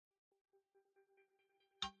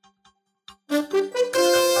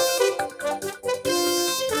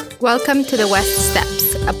Welcome to the West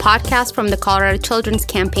Steps, a podcast from the Colorado Children's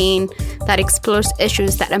Campaign that explores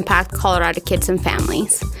issues that impact Colorado kids and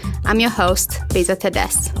families. I'm your host, Beza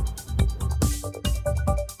Tedes.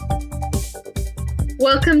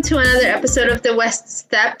 Welcome to another episode of the West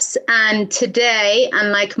Steps. And today,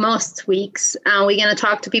 unlike most weeks, we're going to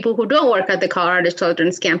talk to people who don't work at the Colorado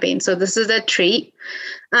Children's Campaign. So this is a treat.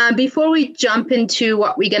 Before we jump into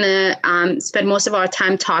what we're going to spend most of our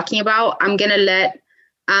time talking about, I'm going to let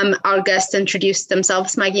our guests introduce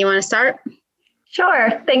themselves. Maggie, you want to start?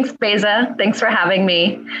 Sure. Thanks, Beza. Thanks for having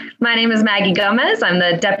me. My name is Maggie Gomez. I'm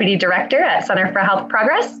the Deputy Director at Center for Health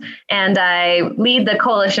Progress, and I lead the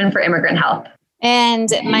Coalition for Immigrant Health. And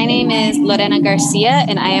my name is Lorena Garcia,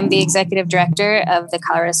 and I am the Executive Director of the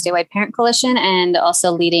Colorado Statewide Parent Coalition and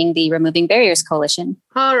also leading the Removing Barriers Coalition.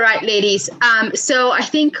 All right, ladies. So I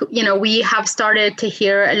think, we have started to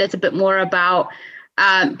hear a little bit more about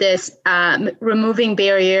this Removing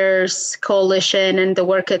Barriers Coalition and the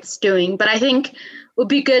work it's doing. But I think it would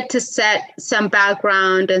be good to set some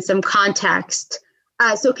background and some context.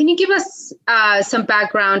 So can you give us some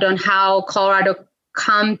background on how Colorado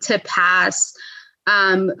come to pass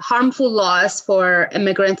harmful laws for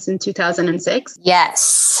immigrants in 2006? Yes.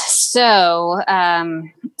 So,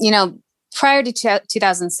 prior to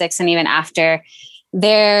 2006 and even after,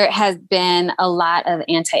 there has been a lot of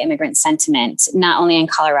anti-immigrant sentiment, not only in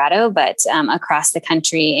Colorado, but across the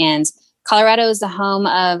country. And Colorado is the home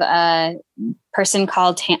of a person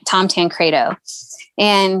called Tom Tancredo.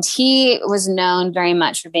 And he was known very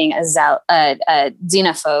much for being a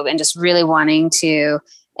xenophobe and just really wanting to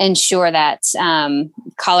ensure that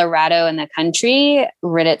Colorado and the country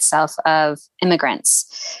rid itself of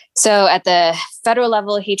immigrants. So at the federal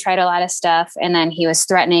level, he tried a lot of stuff. And then he was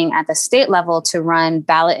threatening at the state level to run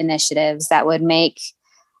ballot initiatives that would make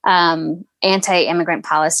anti-immigrant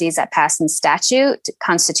policies that passed in statute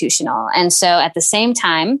constitutional. And so at the same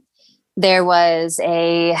time, there was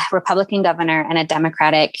a Republican governor and a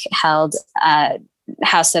Democratic held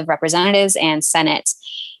House of Representatives and Senate.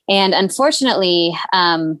 And unfortunately,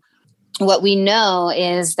 what we know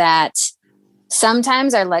is that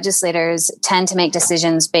sometimes our legislators tend to make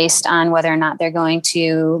decisions based on whether or not they're going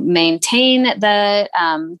to maintain the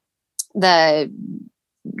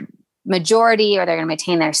majority or they're going to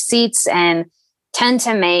maintain their seats and tend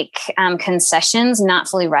to make concessions, not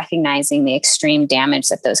fully recognizing the extreme damage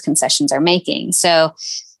that those concessions are making. So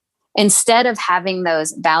instead of having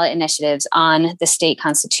those ballot initiatives on the state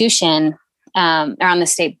constitution or on the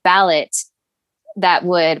state ballot, that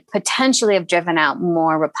would potentially have driven out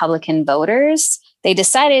more Republican voters, they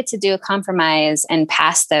decided to do a compromise and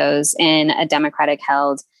pass those in a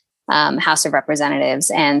Democratic-held House of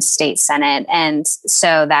Representatives and state Senate. And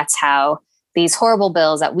so that's how these horrible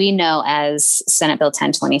bills that we know as Senate Bill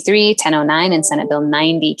 1023, 1009, and Senate Bill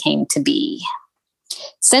 90 came to be.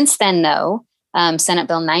 Since then, though, Senate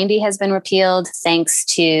Bill 90 has been repealed thanks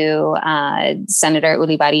to Senator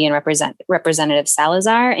Ulibarri and Representative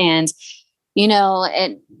Salazar. And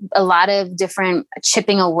a lot of different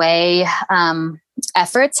chipping away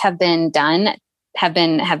efforts have been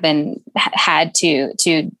had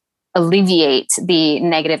to alleviate the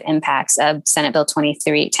negative impacts of Senate Bill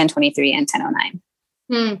 1023 and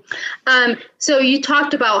 1009. So you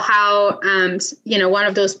talked about how one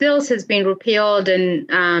of those bills has been repealed, and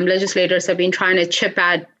legislators have been trying to chip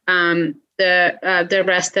at the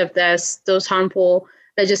rest of those harmful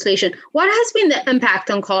legislation. What has been the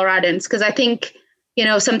impact on Coloradans? Because I think,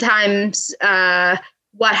 sometimes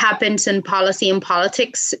what happens in policy and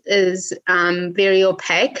politics is very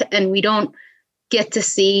opaque, and we don't get to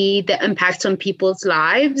see the impact on people's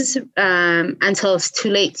lives until it's too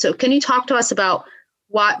late. So can you talk to us about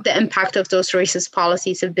what the impact of those racist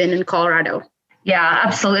policies have been in Colorado? Yeah,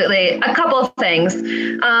 absolutely. A couple of things.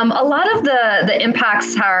 A lot of the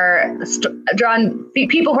impacts are drawn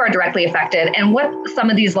people who are directly affected. And what some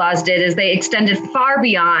of these laws did is they extended far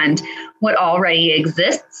beyond what already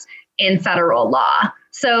exists in federal law.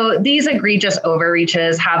 So these egregious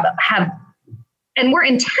overreaches have and were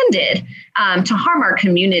intended to harm our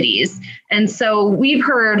communities. And so we've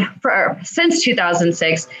heard since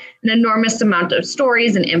 2006 an enormous amount of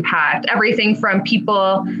stories and impact, everything from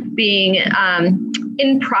people being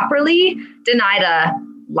improperly denied a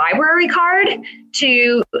library card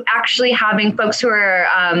to actually having folks who are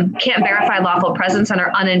can't verify lawful presence and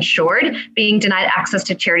are uninsured being denied access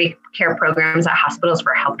to charity care programs at hospitals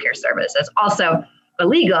for healthcare services. Also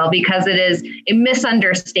illegal because it is a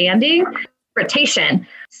misunderstanding interpretation.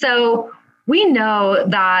 So we know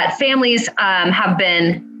that families have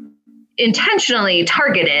been intentionally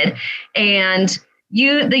targeted, and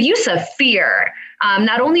the use of fear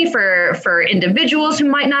not only for individuals who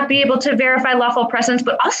might not be able to verify lawful presence,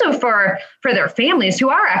 but also for their families who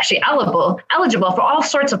are actually eligible for all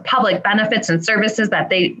sorts of public benefits and services that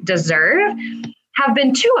they deserve, have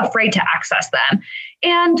been too afraid to access them.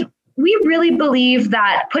 And we really believe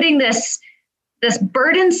that putting this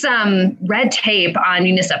burdensome red tape on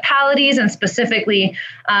municipalities and specifically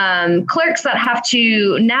clerks that have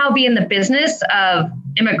to now be in the business of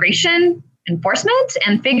immigration enforcement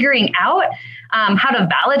and figuring out how to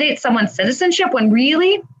validate someone's citizenship when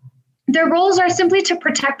really their roles are simply to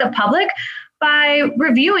protect the public by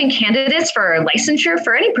reviewing candidates for licensure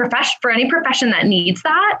for any profession that needs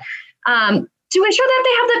that, to ensure that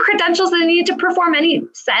they have the credentials they need to perform any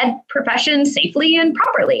said profession safely and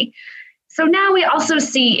properly. So now we also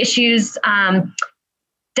see issues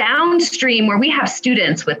downstream where we have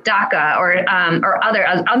students with DACA or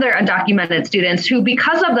other undocumented students who,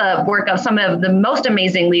 because of the work of some of the most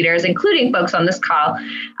amazing leaders, including folks on this call,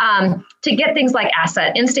 to get things like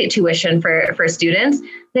asset in-state tuition for students,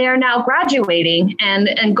 they are now graduating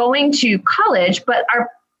and going to college, but are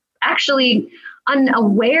actually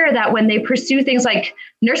unaware that when they pursue things like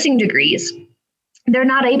nursing degrees, they're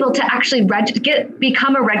not able to actually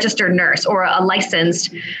become a registered nurse or a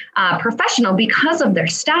licensed professional because of their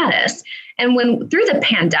status. And through the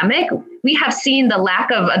pandemic, we have seen the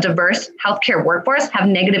lack of a diverse healthcare workforce have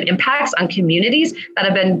negative impacts on communities that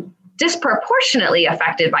have been disproportionately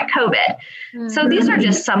affected by COVID. Mm-hmm. So these are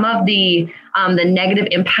just some of the negative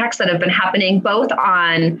impacts that have been happening both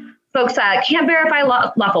on folks that can't verify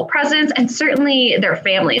lawful presence and certainly their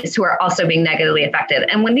families who are also being negatively affected.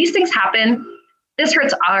 And when these things happen, this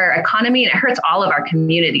hurts our economy and it hurts all of our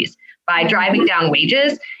communities by driving down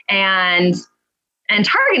wages and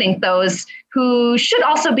targeting those who should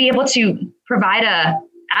also be able to provide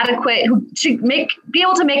be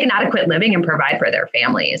able to make an adequate living and provide for their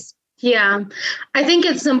families. Yeah, I think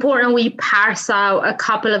it's important we parse out a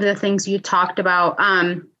couple of the things you talked about.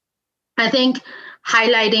 I think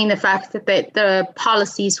highlighting the fact that the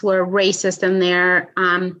policies were racist in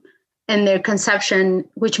their conception,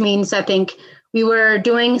 which means I think we were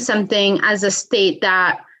doing something as a state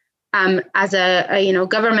that, as a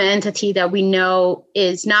government entity that we know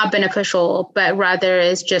is not beneficial, but rather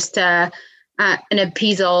is just an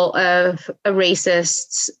appeasal of a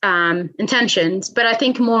racist's intentions. But I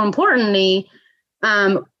think more importantly,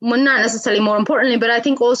 well, not necessarily more importantly, but I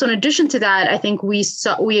think also in addition to that, I think we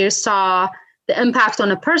saw the impact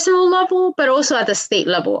on a personal level, but also at the state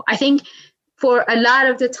level. I think for a lot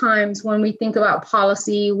of the times when we think about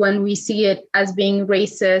policy, when we see it as being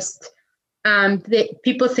racist,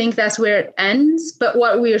 people think that's where it ends. But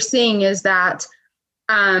what we are seeing is that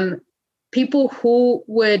people who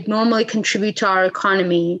would normally contribute to our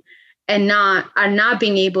economy and are not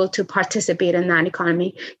being able to participate in that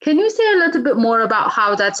economy. Can you say a little bit more about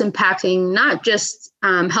how that's impacting not just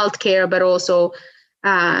healthcare, but also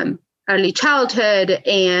early childhood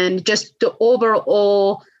and just the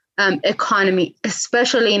overall economy,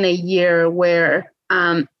 especially in a year where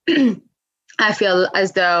I feel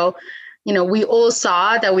as though, we all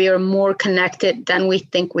saw that we are more connected than we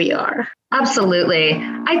think we are. Absolutely.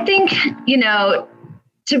 I think,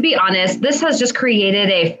 to be honest, this has just created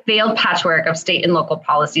a failed patchwork of state and local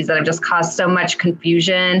policies that have just caused so much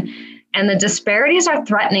confusion. And the disparities are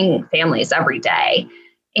threatening families every day.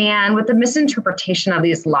 And with the misinterpretation of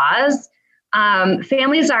these laws,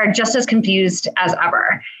 families are just as confused as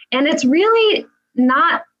ever. And it's really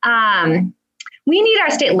not, we need our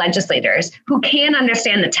state legislators who can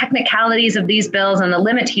understand the technicalities of these bills and the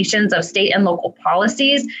limitations of state and local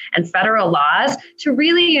policies and federal laws to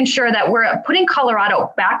really ensure that we're putting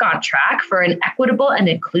Colorado back on track for an equitable and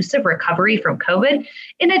inclusive recovery from COVID,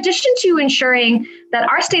 in addition to ensuring that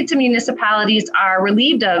our states and municipalities are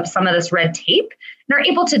relieved of some of this red tape and are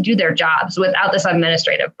able to do their jobs without this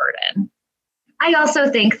administrative burden. I also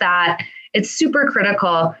think that it's super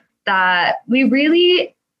critical that we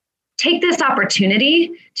really take this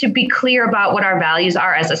opportunity to be clear about what our values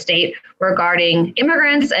are as a state regarding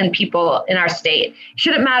immigrants and people in our state.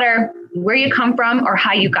 Shouldn't matter where you come from or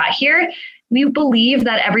how you got here. We believe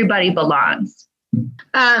that everybody belongs.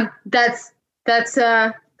 That's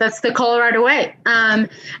the Colorado way. And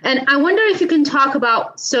I wonder if you can talk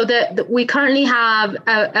about, so that we currently have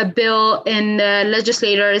a bill in the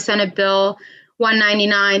legislature, Senate Bill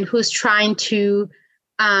 199, who's trying to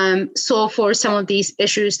solve for some of these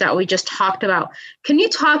issues that we just talked about. Can you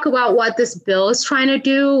talk about what this bill is trying to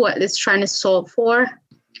do, what it's trying to solve for?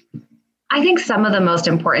 I think some of the most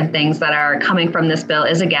important things that are coming from this bill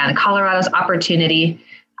is, again, Colorado's opportunity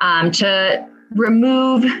to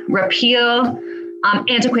repeal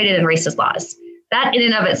antiquated and racist laws. That in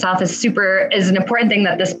and of itself is an important thing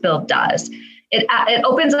that this bill does. It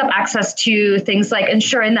opens up access to things like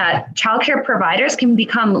ensuring that childcare providers can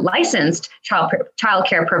become licensed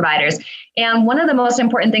childcare providers. And one of the most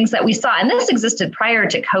important things that we saw, and this existed prior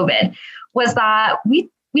to COVID, was that we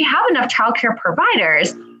have enough childcare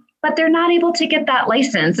providers, but they're not able to get that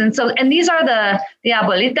license. And these are the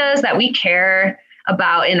abuelitas that we care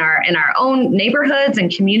about in our own neighborhoods and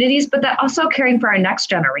communities, but that also caring for our next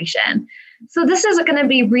generation. So this is going to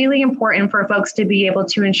be really important for folks to be able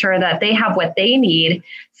to ensure that they have what they need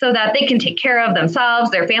so that they can take care of themselves,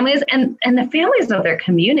 their families, and the families of their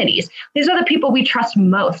communities. These are the people we trust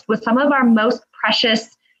most with some of the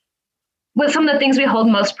things we hold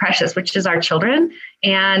most precious, which is our children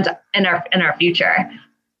and our future.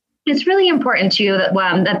 It's really important too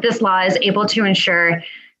that this law is able to ensure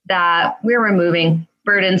that we're removing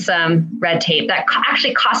burdensome red tape that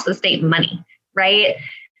actually costs the state money, right?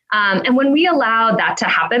 And when we allow that to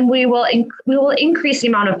happen, we will increase the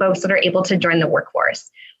amount of folks that are able to join the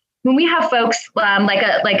workforce. When we have folks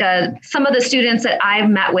some of the students that I've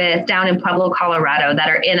met with down in Pueblo, Colorado, that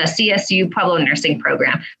are in a CSU Pueblo nursing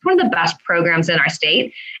program, it's one of the best programs in our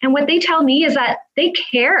state. And what they tell me is that they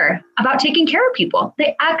care about taking care of people.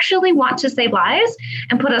 They actually want to save lives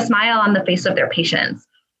and put a smile on the face of their patients.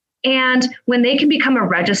 And when they can become a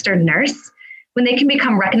registered nurse, when they can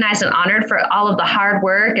become recognized and honored for all of the hard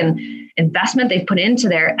work and investment they've put into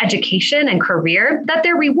their education and career, that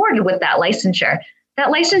they're rewarded with that licensure. That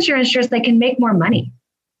licensure ensures they can make more money.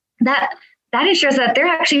 That ensures that they're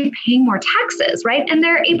actually paying more taxes, right? And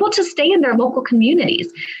they're able to stay in their local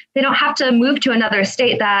communities. They don't have to move to another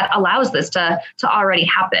state that allows this to already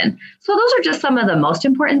happen. So those are just some of the most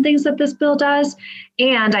important things that this bill does.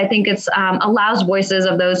 And I think it's allows voices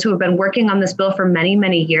of those who have been working on this bill for many,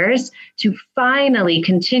 many years to finally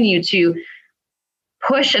continue to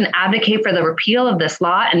push and advocate for the repeal of this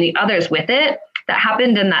law and the others with it that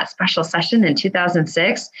happened in that special session in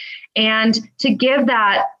 2006. And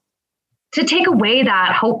to take away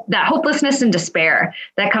that hopelessness and despair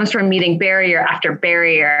that comes from meeting barrier after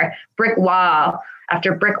barrier, brick wall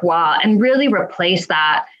after brick wall, and really replace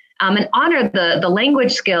that and honor the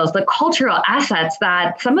language skills, the cultural assets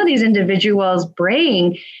that some of these individuals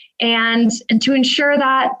bring, and to ensure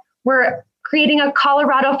that we're creating a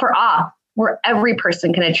Colorado for all, where every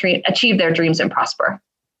person can achieve their dreams and prosper.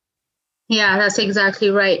 Yeah, that's exactly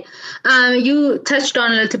right. You touched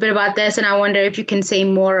on a little bit about this, and I wonder if you can say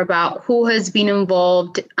more about who has been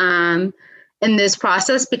involved in this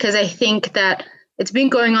process, because I think that it's been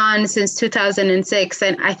going on since 2006,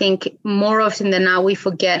 and I think more often than not, we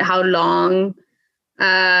forget how long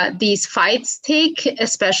these fights take,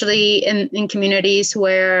 especially in communities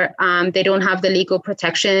where they don't have the legal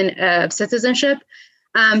protection of citizenship.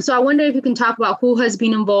 So I wonder if you can talk about who has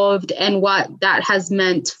been involved and what that has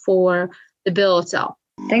meant for the bill itself.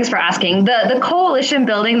 Thanks for asking. The coalition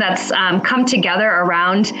building that's come together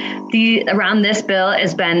around this bill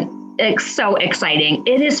has been so exciting.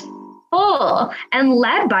 It is full and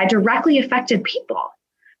led by directly affected people,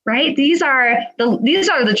 right? These are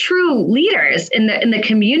the true leaders in the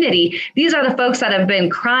community. These are the folks that have been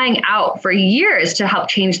crying out for years to help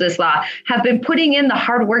change this law, have been putting in the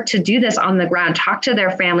hard work to do this on the ground, talk to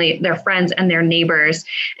their family, their friends, and their neighbors.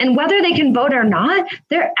 And whether they can vote or not,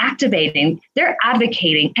 they're activating, they're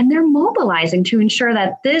advocating, and they're mobilizing to ensure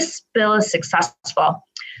that this bill is successful.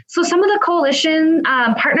 So some of the coalition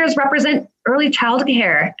partners represent early child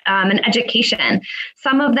care and education.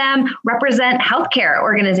 Some of them represent healthcare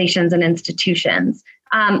organizations and institutions.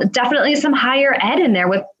 Definitely some higher ed in there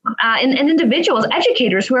with and individuals,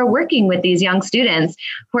 educators who are working with these young students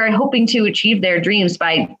who are hoping to achieve their dreams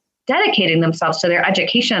by dedicating themselves to their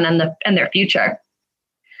education and their future.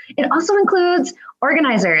 It also includes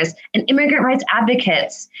organizers and immigrant rights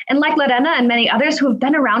advocates, and like Lorena and many others who have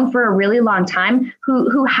been around for a really long time,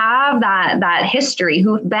 who have that history,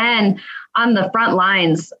 who've been on the front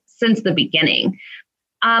lines since the beginning.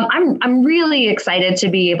 I'm really excited to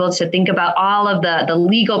be able to think about all of the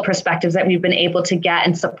legal perspectives that we've been able to get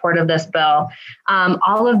in support of this bill.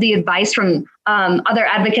 All of the advice from other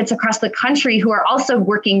advocates across the country who are also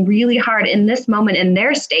working really hard in this moment in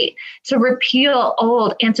their state to repeal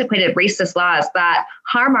old, antiquated, racist laws that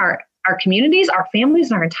harm our communities, our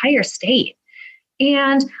families, and our entire state.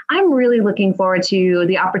 And I'm really looking forward to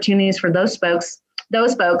the opportunities for those folks,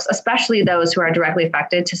 especially those who are directly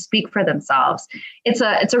affected, to speak for themselves. It's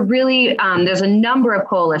a really, there's a number of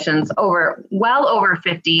coalitions, well over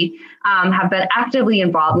 50 have been actively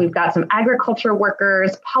involved. We've got some agriculture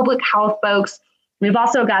workers, public health folks. We've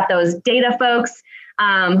also got those data folks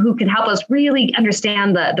who can help us really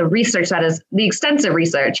understand the research, that is the extensive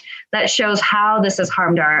research that shows how this has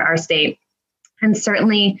harmed our state. And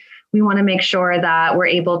certainly we want to make sure that we're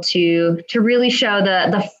able to really show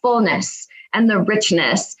the fullness and the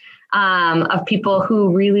richness of people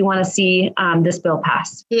who really want to see this bill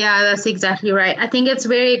pass. Yeah, that's exactly right. I think it's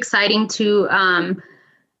very exciting to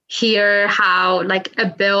hear how like a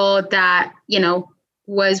bill that,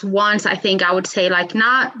 was once, I think I would say like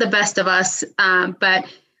not the best of us, but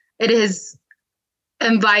it has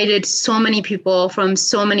invited so many people from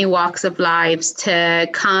so many walks of lives to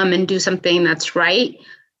come and do something that's right,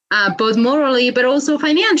 both morally, but also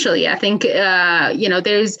financially. I think,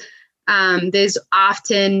 there's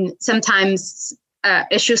often sometimes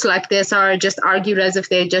issues like this are just argued as if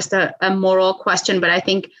they're just a moral question. But I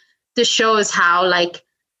think this shows how like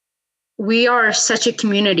we are such a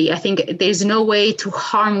community. I think there's no way to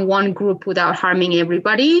harm one group without harming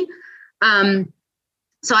everybody.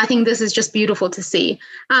 So I think this is just beautiful to see.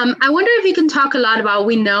 I wonder if you can talk a lot about,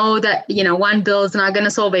 we know that, one bill is not going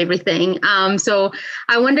to solve everything. So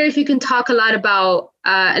I wonder if you can talk a lot about,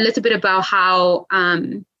 a little bit about how,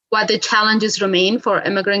 what the challenges remain for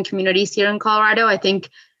immigrant communities here in Colorado. I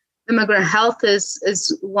think immigrant health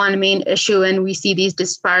is one main issue, and we see these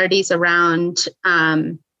disparities around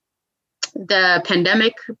the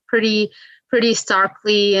pandemic pretty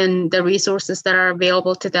starkly, and the resources that are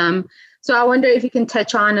available to them. So I wonder if you can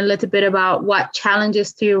touch on a little bit about what challenges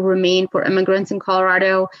still remain for immigrants in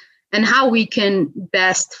Colorado and how we can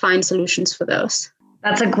best find solutions for those.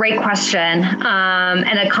 That's a great question,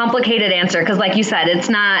 and a complicated answer, because like you said, it's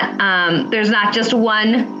not, there's not just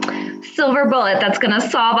one silver bullet that's going to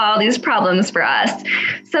solve all these problems for us.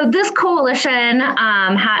 So this coalition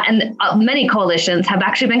and many coalitions have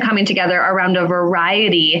actually been coming together around a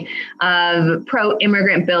variety of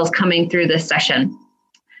pro-immigrant bills coming through this session.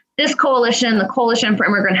 This coalition, the Coalition for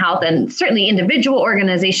Immigrant Health, and certainly individual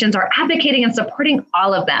organizations are advocating and supporting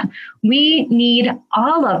all of them. We need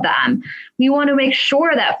all of them. We want to make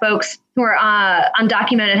sure that folks who are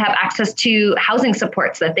undocumented have access to housing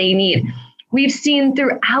supports that they need. We've seen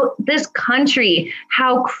throughout this country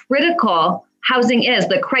how critical housing is.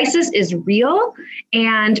 The crisis is real,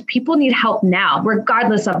 and people need help now,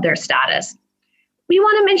 regardless of their status. We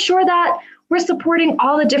want to make sure that we're supporting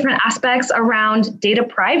all the different aspects around data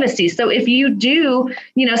privacy. So if you do,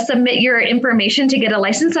 submit your information to get a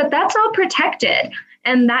license, that's all protected.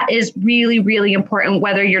 And that is really, really important,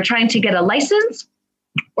 whether you're trying to get a license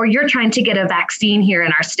or you're trying to get a vaccine here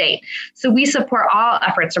in our state. So we support all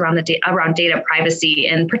efforts around around data privacy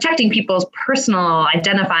and protecting people's personal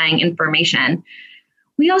identifying information.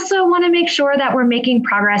 We also want to make sure that we're making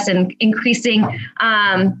progress in increasing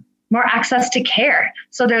more access to care.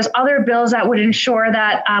 So there's other bills that would ensure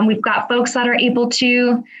that we've got folks that are able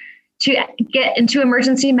to get into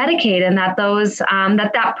emergency Medicaid, and that those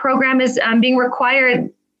that program is being required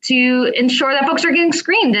to ensure that folks are getting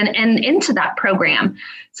screened and into that program.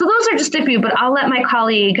 So those are just a few, but I'll let my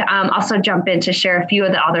colleague also jump in to share a few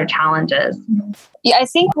of the other challenges. Yeah, I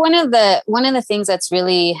think one of the things that's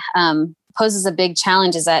really poses a big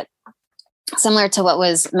challenge is that, similar to what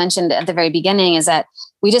was mentioned at the very beginning, is that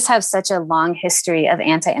we just have such a long history of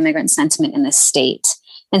anti-immigrant sentiment in this state.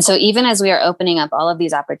 And so even as we are opening up all of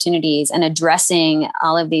these opportunities and addressing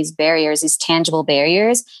all of these barriers, these tangible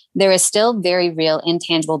barriers, there is still very real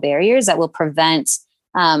intangible barriers that will prevent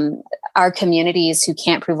our communities who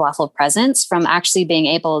can't prove lawful presence from actually being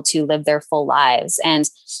able to live their full lives. And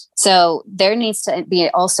so there needs to be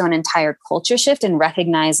also an entire culture shift in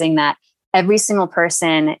recognizing that every single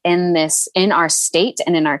person in our state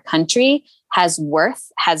and in our country has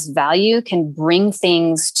worth, has value, can bring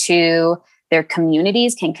things to their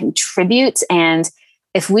communities, can contribute. And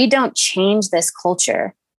if we don't change this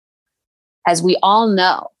culture, as we all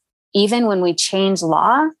know, even when we change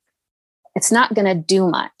law, it's not going to do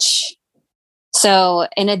much. So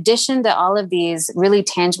in addition to all of these really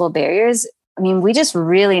tangible barriers, I mean, we just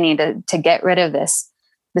really need to get rid of this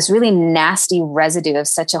really nasty residue of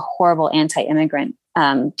such a horrible anti-immigrant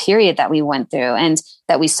period that we went through and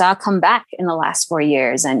that we saw come back in the last 4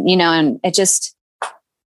 years. And, and it's just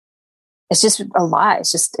a lot.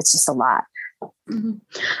 It's just a lot. Mm-hmm.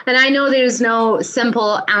 And I know there's no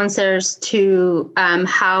simple answers to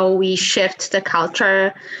how we shift the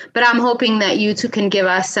culture, but I'm hoping that you two can give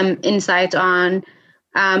us some insight on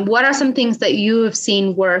what are some things that you have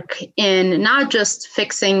seen work in not just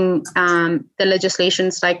fixing the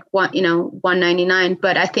legislations like 199,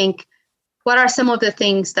 but I think what are some of the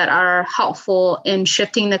things that are helpful in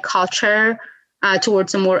shifting the culture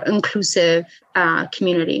towards a more inclusive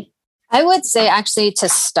community? I would say actually to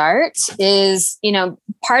start is,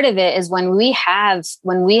 part of it is when we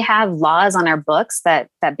have laws on our books that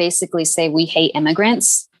basically say we hate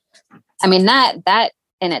immigrants. I mean, that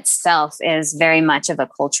in itself is very much of a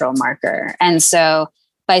cultural marker. And so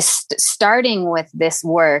by starting with this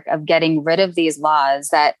work of getting rid of these laws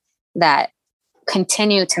that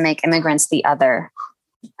continue to make immigrants the other,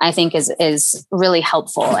 I think is really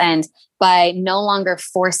helpful. And by no longer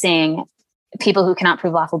forcing people who cannot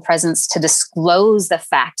prove lawful presence to disclose the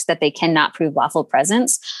fact that they cannot prove lawful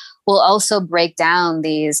presence, will also break down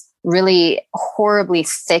these really horribly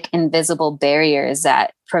thick, invisible barriers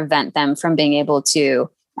that prevent them from being able to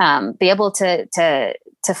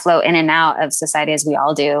flow in and out of society as we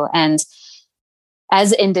all do. And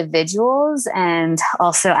as individuals and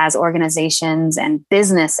also as organizations and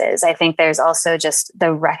businesses, I think there's also just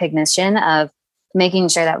the recognition of making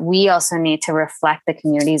sure that we also need to reflect the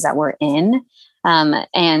communities that we're in.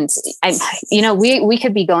 We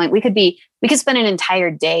could spend an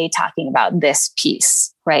entire day talking about this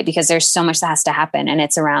piece, right? Because there's so much that has to happen, and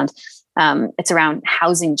it's around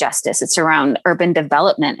housing justice, it's around urban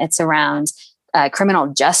development, it's around criminal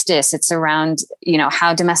justice, it's around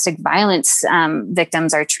how domestic violence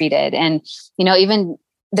victims are treated, and even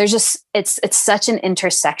there's just it's such an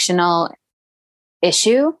intersectional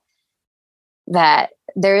issue that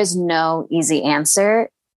there is no easy answer.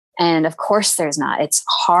 And of course there's not. It's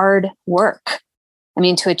hard work. I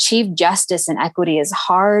mean, to achieve justice and equity is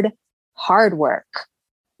hard work.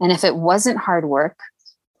 And if it wasn't hard work,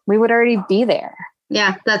 we would already be there.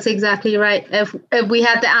 Yeah, that's exactly right. If we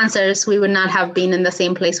had the answers, we would not have been in the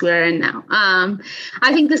same place we're in now.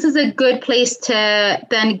 I think this is a good place to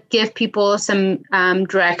then give people some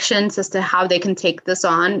directions as to how they can take this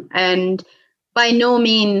on. And by no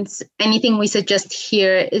means anything we suggest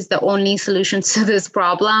here is the only solution to this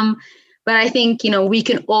problem. But I think, we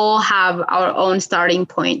can all have our own starting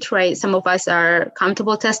point, right? Some of us are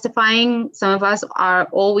comfortable testifying. Some of us are,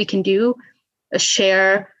 all we can do is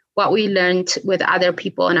share what we learned with other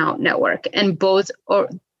people in our network. And both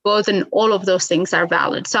and all of those things are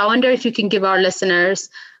valid. So I wonder if you can give our listeners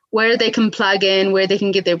where they can plug in, where they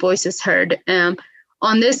can get their voices heard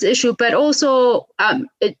on this issue, but also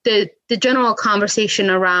the general conversation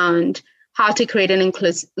around how to create an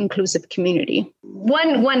inclusive community.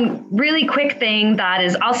 One really quick thing that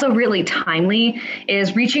is also really timely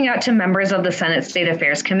is reaching out to members of the Senate State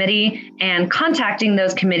Affairs Committee and contacting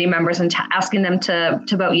those committee members and asking them to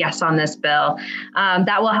vote yes on this bill.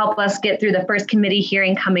 That will help us get through the first committee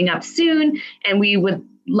hearing coming up soon, and we would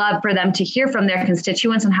love for them to hear from their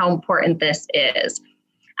constituents and how important this is.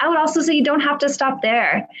 I would also say you don't have to stop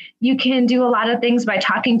there. You can do a lot of things by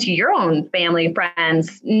talking to your own family,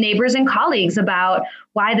 friends, neighbors, and colleagues about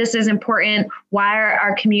why this is important, why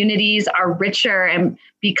our communities are richer, and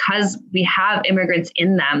because we have immigrants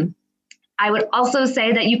in them. I would also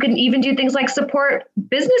say that you can even do things like support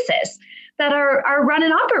businesses that are run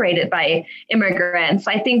and operated by immigrants.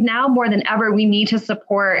 I think now more than ever, we need to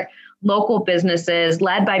support local businesses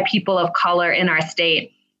led by people of color in our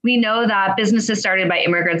state. We know that businesses started by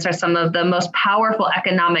immigrants are some of the most powerful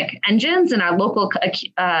economic engines in our local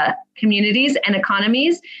communities and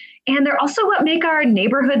economies. And they're also what make our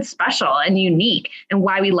neighborhoods special and unique and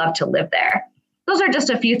why we love to live there. Those are just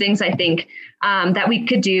a few things I think that we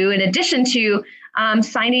could do in addition to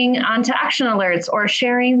signing onto action alerts or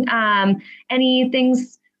sharing any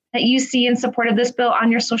things that you see in support of this bill on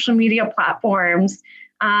your social media platforms.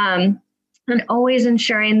 And always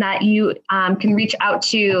ensuring that you can reach out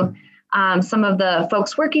to some of the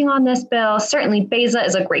folks working on this bill. Certainly, BEZA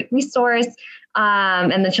is a great resource,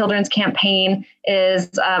 and the Children's Campaign is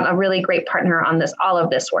a really great partner on all of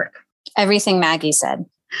this work. Everything Maggie said.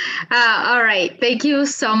 All right. Thank you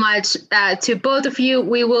so much to both of you.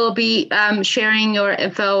 We will be sharing your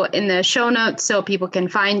info in the show notes so people can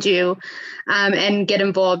find you and get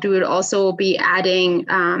involved. We would also be adding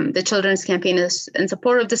the Children's Campaign in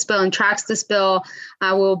support of this bill and tracks this bill.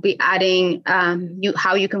 We'll be adding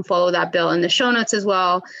how you can follow that bill in the show notes as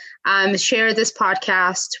well. Share this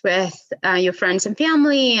podcast with your friends and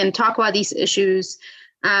family and talk about these issues.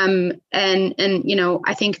 And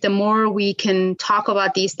I think the more we can talk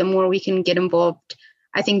about these, the more we can get involved,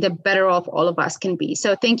 I think the better off all of us can be.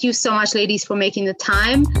 So thank you so much, ladies, for making the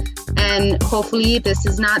time. And hopefully this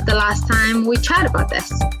is not the last time we chat about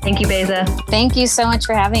this. Thank you, BEZA. Thank you so much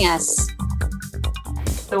for having us.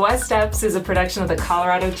 The West Steps is a production of the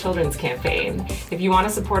Colorado Children's Campaign. If you want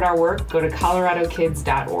to support our work, go to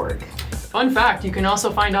coloradokids.org. Fun fact, you can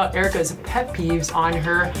also find out Erica's pet peeves on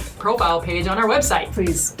her profile page on our website.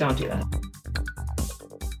 Please don't do that.